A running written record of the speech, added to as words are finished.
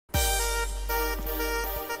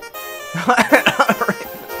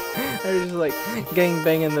They're just like gang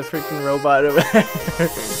banging the freaking robot over there.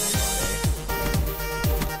 Have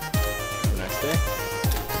a nice day.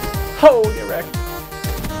 Oh, get wrecked.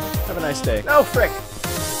 Have a nice day. No, frick.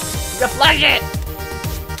 You flush it!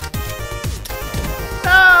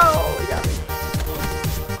 No! He got me.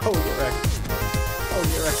 Oh, get wrecked. Oh,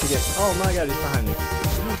 get wrecked again. Oh my god, he's behind me.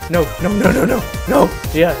 No, no, no, no, no, no!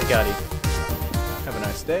 Yeah, he got him. Have a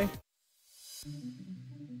nice day.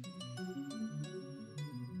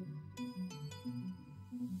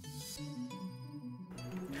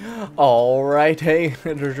 Alright, hey,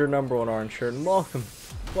 there's your #1 orange shirt, and welcome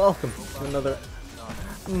to another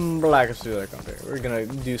Black Ops 2 content. We're gonna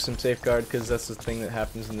do some safeguard, because that's the thing that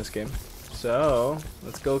happens in this game. So,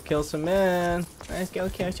 let's go kill some men. Let's go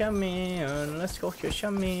kill some men. Let's go kill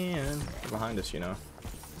some men. They're behind us, you know.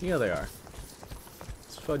 You know they are.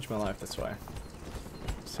 Let's fudge my life, that's why.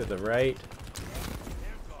 To the right.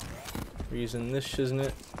 We're using this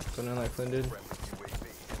shiznit. Going in like Flynn did.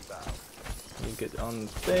 You get on the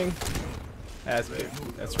thing. That's good.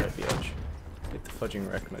 That's right, the edge. Get the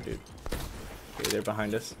fudging wreck, my dude. Okay, they're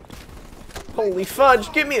behind us. Holy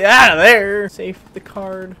fudge! Get me out of there! Save the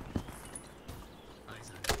card.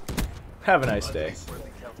 Have a nice day.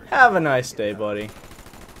 Have a nice day, buddy.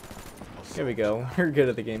 Here we go. We're good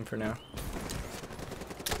at the game for now.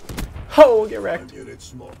 Oh, get wrecked.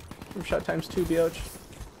 From shot times 2, BH.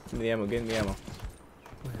 Give me the ammo, give me the ammo.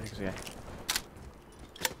 Where's the guy?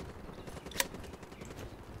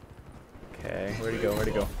 Okay, where'd he go? Where'd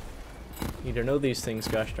he go? Need to know these things,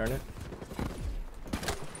 gosh darn it.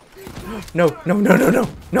 No, no, no, no, no,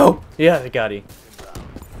 no! Yeah, they got him.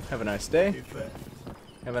 Have a nice day.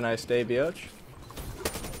 Have a nice day, biatch.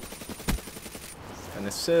 An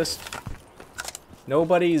assist.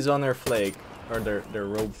 Nobody's on their flag. Or their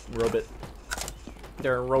robot.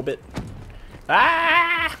 Their robot.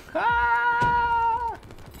 Ah! Ah!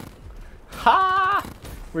 Ha!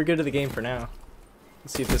 We're good at the game for now.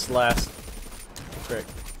 Let's see if this lasts. Frick.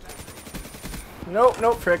 Nope,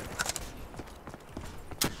 nope, frick.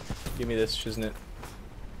 Give me this, shiznit.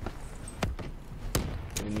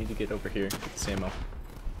 We need to get over here. Get this ammo.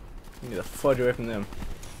 We need to fudge away from them.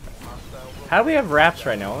 How do we have wraps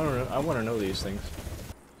right now? I want to know these things.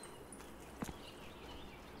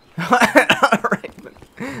 Alright,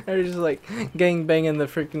 they're just like gang banging the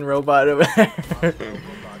freaking robot over there.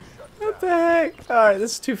 What the heck? Alright,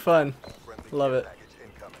 this is too fun. Love it.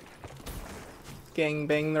 Gang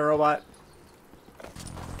bang the robot.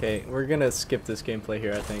 Okay, we're gonna skip this gameplay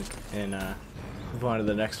here, I think, and move on to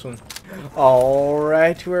the next one.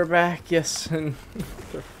 Alright, we're back. Yes, and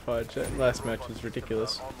the fudge. That last match was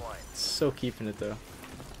ridiculous. So keeping it though.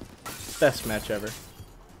 Best match ever.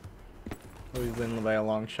 We win by a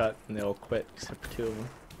long shot, and they all quit except for 2 of them.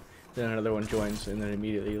 Then another one joins, and then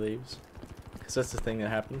immediately leaves. Because that's the thing that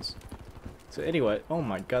happens. So anyway, oh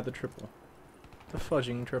my god, the triple. The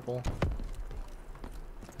fudging triple.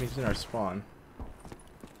 He's in our spawn.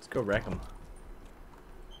 Let's go wreck him.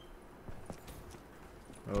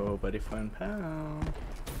 Oh, buddy, fun pal.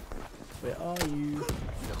 Where are you?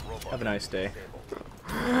 Have a nice day.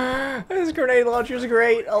 This grenade launcher is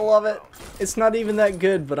great. I love it. It's not even that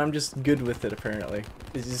good, but I'm just good with it, apparently.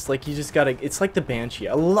 It's just like, you just gotta... It's like the Banshee.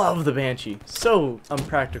 I love the Banshee. So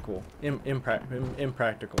unpractical.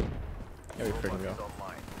 Impractical. There we freaking go.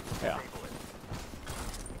 Yeah.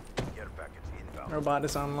 Robot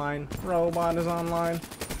is online. Robot is online.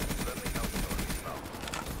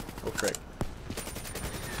 Oh, frick.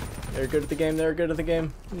 They're good at the game. They're good at the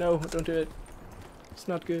game. No, don't do it. It's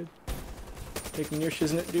not good. Taking your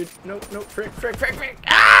shiznit, dude. Nope, nope. Frick, frick, frick, frick.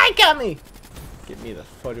 Ah, he got me! Get me the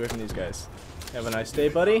fudge away from these guys. Have a nice day,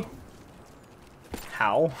 buddy.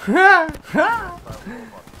 How?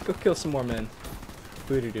 Go kill some more men.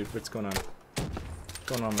 Booty, dude. What's going on? What's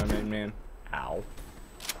going on, my main man? Ow.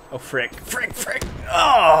 Oh, frick. Frick, frick.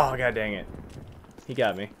 Oh, god dang it. He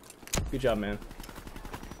got me. Good job, man.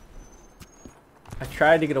 I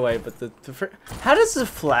tried to get away, but the how does the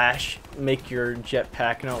flash make your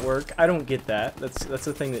jetpack not work? I don't get that. That's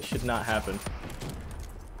a thing that should not happen.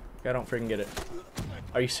 I don't freaking get it.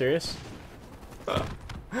 Are you serious?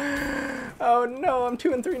 Oh no, I'm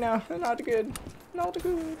 2 and 3 now. Not good. Not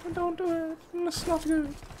good. Don't do it. It's not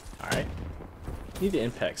good. Alright. Need to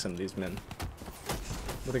impact some of these men.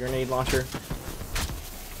 With a grenade launcher.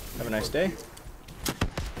 Have a nice day.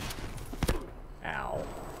 Ow.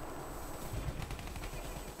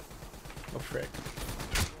 Oh frick.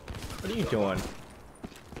 What are you doing?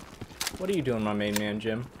 What are you doing, my main man,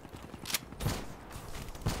 Jim?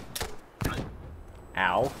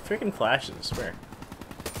 Ow. Freaking flashes, I swear.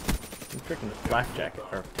 I'm freaking flak jacket,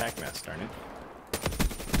 or tac mask, darn it.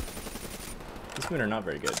 These men are not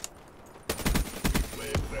very good.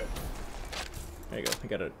 There you go.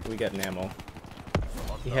 We got an ammo.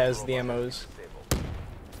 He has the ammos.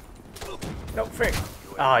 No, frick!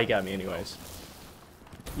 Ah, he got me anyways.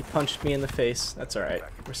 He punched me in the face. That's alright.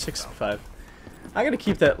 We're 6-5. I'm gonna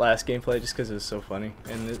keep that last gameplay just because it was so funny.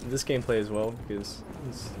 And this gameplay as well, because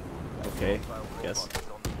it's okay, I guess.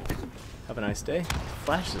 Have a nice day.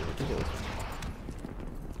 Flashes are ridiculous.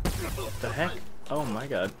 What the heck? Oh my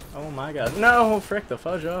god. Oh my god. No! Frick the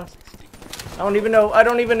fudge off. I don't even know. I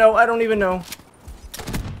don't even know. I don't even know.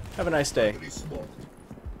 Have a nice day.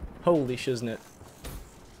 Holy shiznit.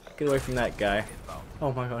 Get away from that guy.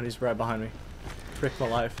 Oh my god, he's right behind me. Frick my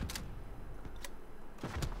life.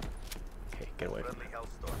 Okay, get away from me.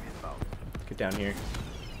 Get down here.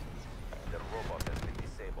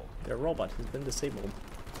 Their robot has been disabled.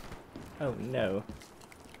 Oh no.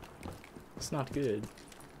 It's not good.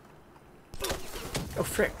 Oh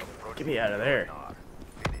frick! Get me out of there.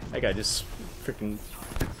 That guy just freaking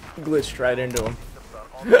glitched right into him.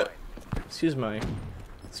 Excuse my.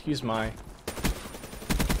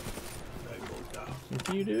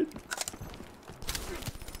 Into you, dude?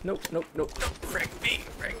 Nope, nope, nope, nope. Frick me,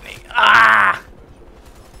 frick me. Ah!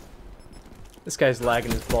 This guy's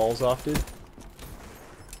lagging his balls off, dude.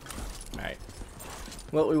 Alright.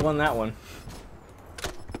 Well, we won that one.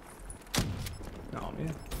 Oh,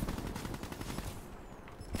 man.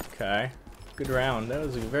 Okay. Good round. That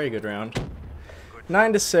was a very good round.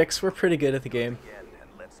 9-6. We're pretty good at the game.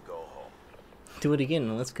 Do it again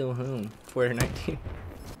and let's go home. 4-19.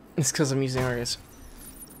 It's because I'm using Argus.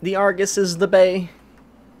 The Argus is the bay.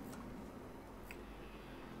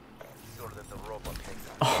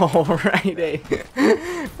 Alrighty.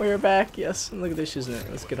 We're back, yes. Look at this, isn't it?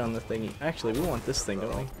 Let's get on the thingy. Actually, we want this thing,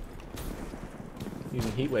 don't we?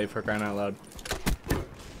 Using heat wave for crying out loud.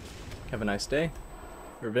 Have a nice day.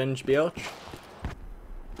 Revenge, biatch.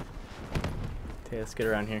 Okay, let's get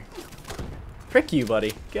around here. Frick you,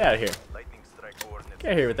 buddy. Get out of here. Get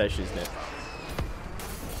out of here with that shiznit.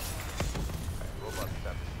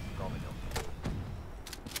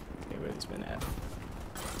 Okay, where's this been at?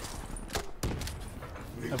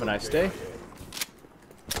 Have a nice day.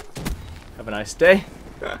 Have a nice day.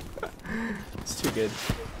 It's too good.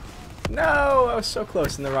 No, I was so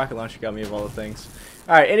close, and the rocket launcher got me of all the things.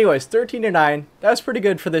 Alright, anyways, 13-9. That was pretty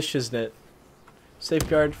good for this shiznit.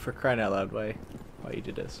 Safeguard for crying out loud. Why you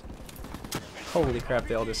did this? Holy crap,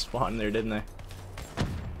 they all just spawned there, didn't they?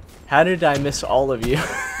 How did I miss all of you?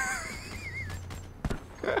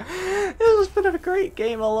 This has been a great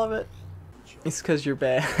game, I love it. It's because you're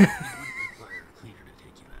bad.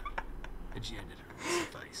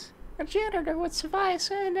 A janitor would suffice.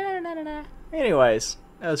 Anyways,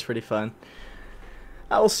 that was pretty fun.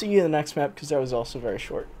 I will see you in the next map because that was also very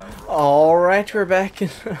short. Alright, we're back.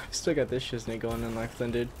 Still got this shiznit going in like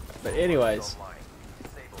Flynn, dude. But anyways,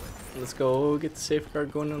 let's go get the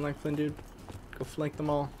safeguard going in like Flynn, dude. Go flank them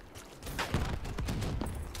all.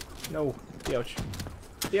 No, ouch.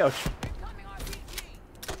 Ouch.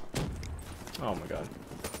 Oh my god.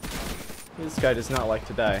 This guy does not like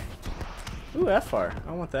to die. Ooh, FR.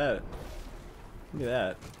 I want that. Give me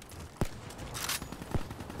that.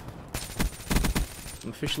 I'm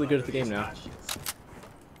officially good at the game now.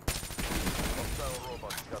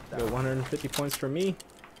 Go 150 points for me.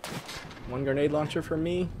 1 grenade launcher for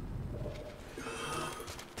me.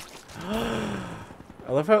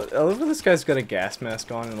 I love how this guy's got a gas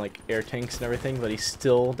mask on and like air tanks and everything, but he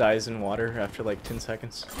still dies in water after like 10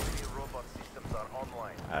 seconds.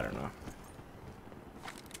 I don't know.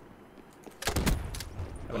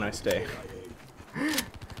 Have a nice day.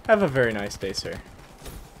 Have a very nice day, sir.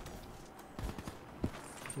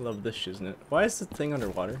 Love this shiznit. Why is the thing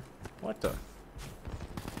underwater? What the?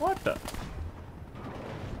 What the?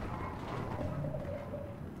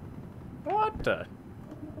 What the?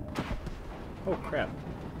 Oh crap.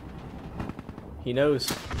 He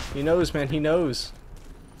knows. He knows, man. He knows.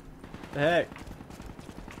 The heck?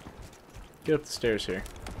 Get up the stairs here.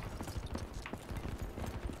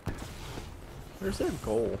 Where's their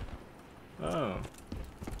goal? Oh.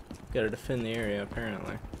 Gotta defend the area,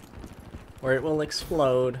 apparently. Or it will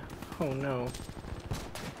explode. Oh no.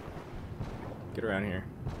 Get around here.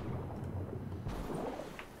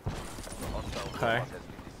 Okay.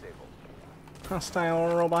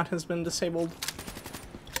 Hostile robot has been disabled.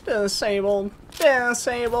 Disabled.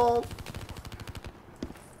 Disabled.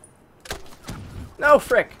 No,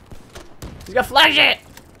 frick. He's gonna flash it.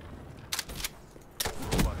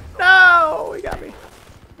 No, he got me.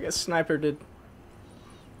 I guess sniper did.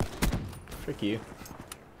 Frick you.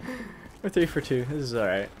 We're 3 for 2. This is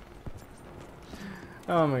alright.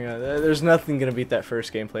 Oh my god, there's nothing gonna beat that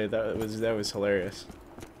first gameplay. That was hilarious.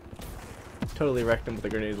 Totally wrecked him with a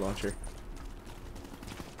grenade launcher.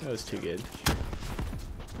 That was too good.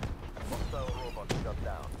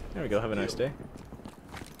 There we go. Have a nice day.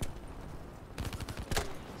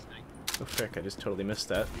 Oh frick! I just totally missed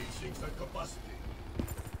that.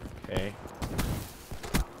 Okay.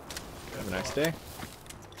 Have a nice day.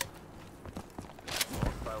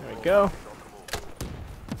 There we go.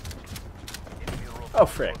 Oh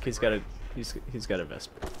frick! He's got a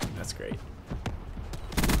Vesper. That's great.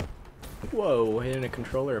 Whoa! Hitting a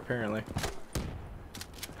controller apparently.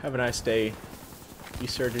 Have a nice day. You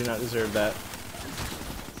sir do not deserve that.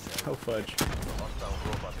 Oh fudge.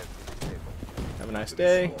 Have a nice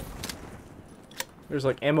day. There's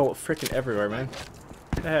like ammo freaking everywhere, man.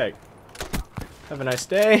 What the heck? Have a nice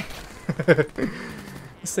day.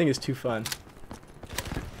 This thing is too fun.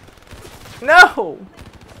 No!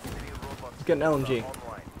 He's got an LMG.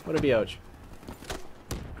 What a biatch.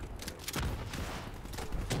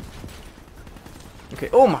 Okay.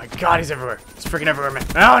 Oh my god, he's everywhere. He's freaking everywhere, man.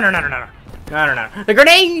 No, no, no, no, no. No, no, no. The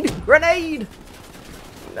grenade! Grenade!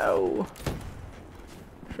 No.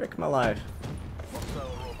 Frick my life.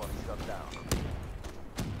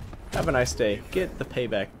 Have a nice day. Get the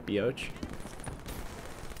payback, biatch.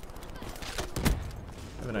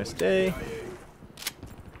 Have a nice day.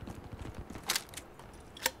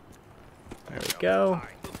 There we go.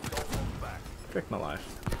 Frick my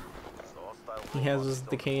life. He has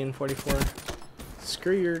the KN-44.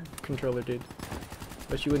 Screw your controller, dude.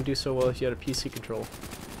 But you wouldn't do so well if you had a PC control.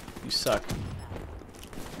 You suck.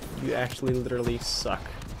 You actually literally suck.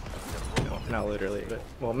 Well, not literally, but...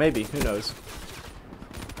 well, maybe. Who knows?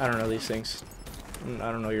 I don't know these things.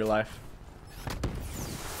 I don't know your life.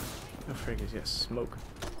 Oh, frick is yes. Smoke.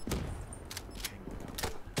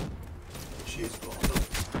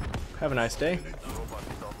 Have a nice day.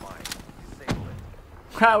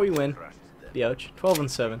 Ha, we win. Biatch.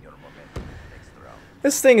 12-7.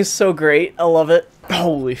 This thing is so great. I love it.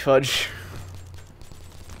 Holy fudge.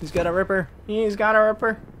 He's got a ripper. He's got a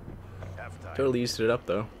ripper. Totally used it up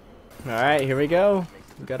though. Alright, here we go.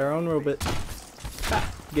 We got our own robot.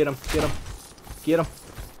 Ha, get him. Get him. Get him.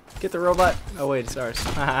 Get the robot. Oh wait, it's ours.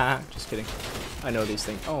 Haha. Just kidding. I know these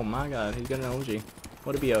things. Oh my god, he's got an LG.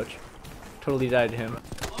 What a biatch. Totally died to him.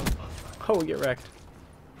 Oh, get wrecked.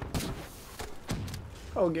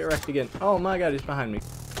 Oh, get wrecked again. Oh my god, he's behind me.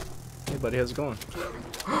 Hey buddy, how's it going?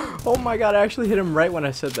 Oh my god, I actually hit him right when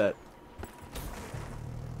I said that.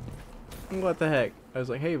 What the heck? I was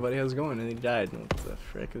like, hey buddy, how's it going? And he died. What the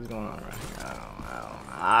frick is going on right here?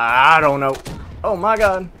 I don't know. Oh my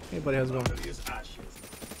god. Hey buddy, how's it going?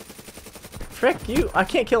 Frick you! I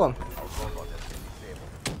can't kill him.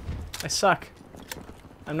 I suck.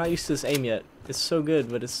 I'm not used to this aim yet. It's so good,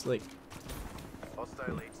 but it's like...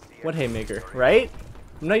 what haymaker? Right?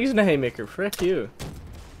 I'm not using a haymaker. Frick you.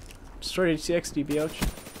 Destroyed HCXD, biatch.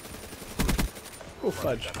 Oh,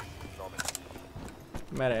 fudge.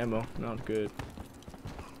 I'm out of ammo. Not good.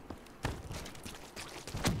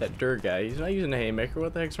 That dirt guy. He's not using a haymaker.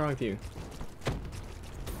 What the heck's wrong with you?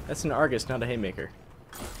 That's an Argus, not a haymaker.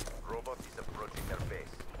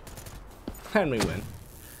 And we win.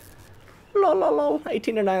 Lol, lol, lol.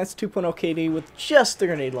 18-9. That's 2.0 KD with just the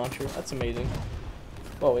grenade launcher. That's amazing.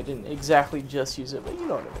 Well, we didn't exactly just use it, but you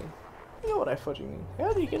know what I mean. You know what I fudging mean.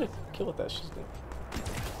 How do you get a kill with that shit?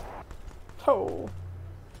 Oh.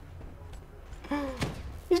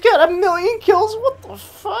 He's got 1,000,000 kills? What the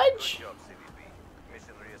fudge?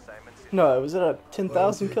 No, was it a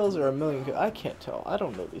 10,000 kills or 1,000,000 kills? I can't tell. I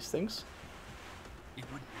don't know these things. It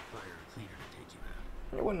wouldn't require a cleaner to take you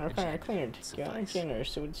out. It wouldn't require a cleaner to go on generous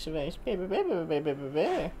so it survives.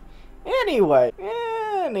 Anyway.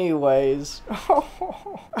 Anyways.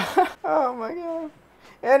 Oh my god.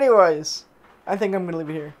 Anyways. I think I'm gonna leave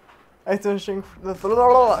it here.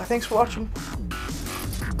 Thanks for watching.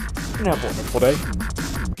 And have a wonderful day.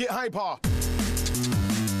 Get hyper.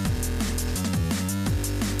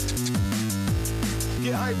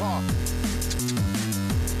 Get hyper.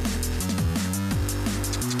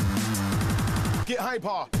 Get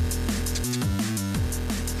hyper.